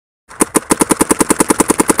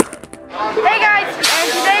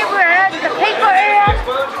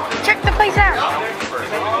Check the place out.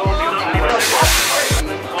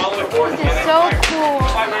 This is so cool. I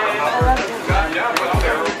love this.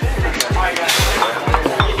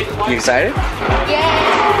 You excited? Yeah.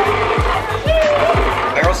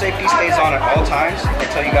 Barrel safety stays on at all times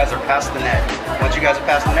until you guys are past the net. Once you guys are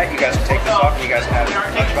past the net, you guys can take this off and you guys can have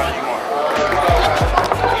as much fun as you want.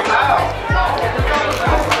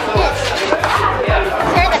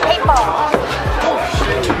 Here's the paintball.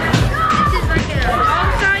 This is like a long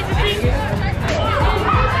size thing.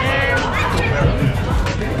 And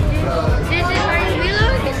this is where you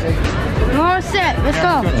reload. We're all set. Let's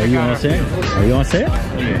go. Are you all set? Are you all set?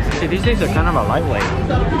 Yeah. See, these things are kind of a lightweight.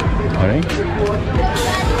 Are they?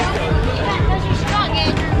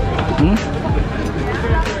 Hmm?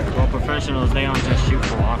 Well, professionals, they don't just shoot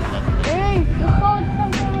for walking. Hey, you called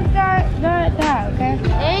something with that, okay?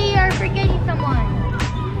 Hey, you're forgetting someone.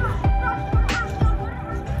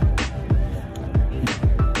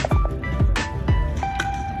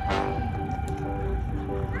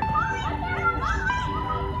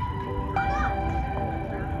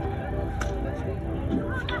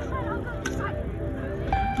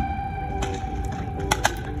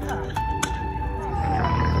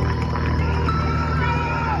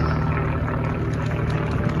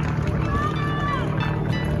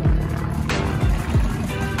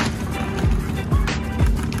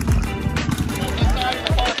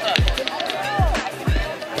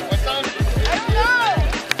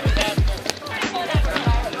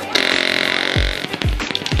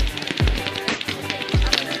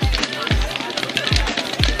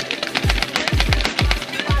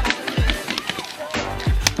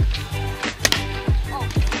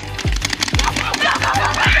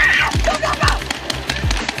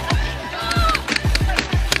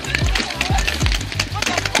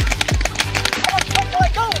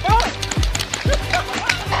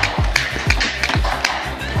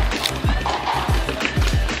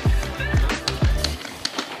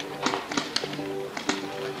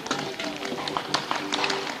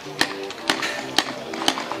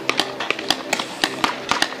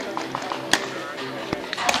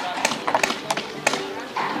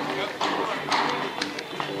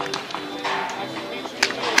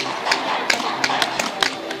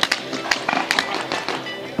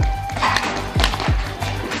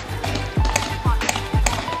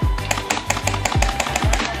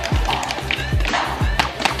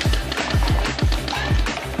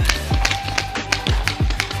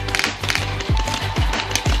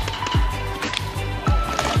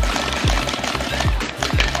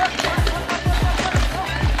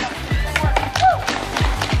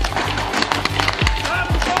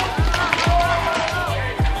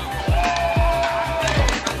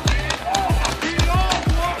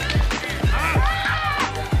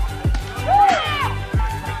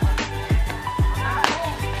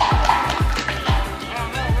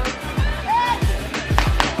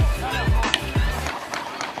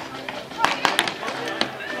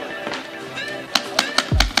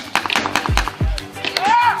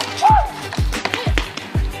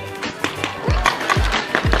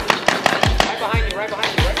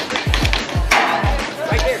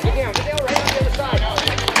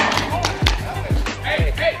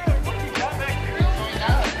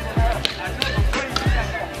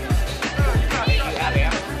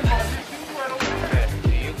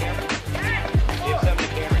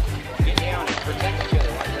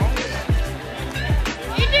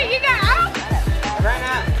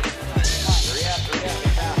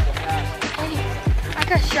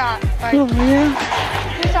 Shot. But Oh, yeah.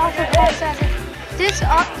 this also costs as a,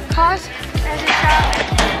 costs as a shot.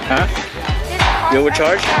 Huh? This costs You as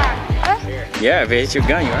overcharge? a shot. Huh? Yeah, if it hits your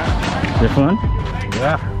gun, you're out. Is it fun?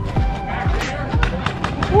 Yeah.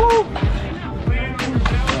 Woo!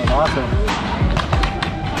 Awesome.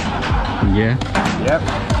 Yeah. Yep.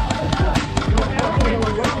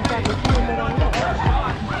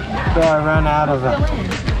 So I ran out of it.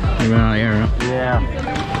 You ran out of air, huh? Yeah.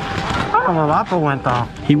 Oh, the Lawpa went though.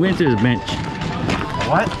 He went to his bench.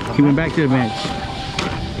 What? He went back to the bench.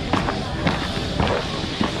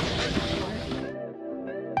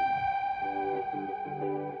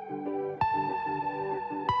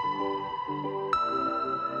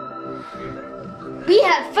 We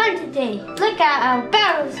had fun today. Look at our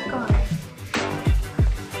battle scar.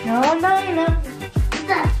 No.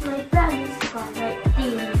 That's my battle scar right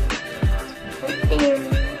there. Right there.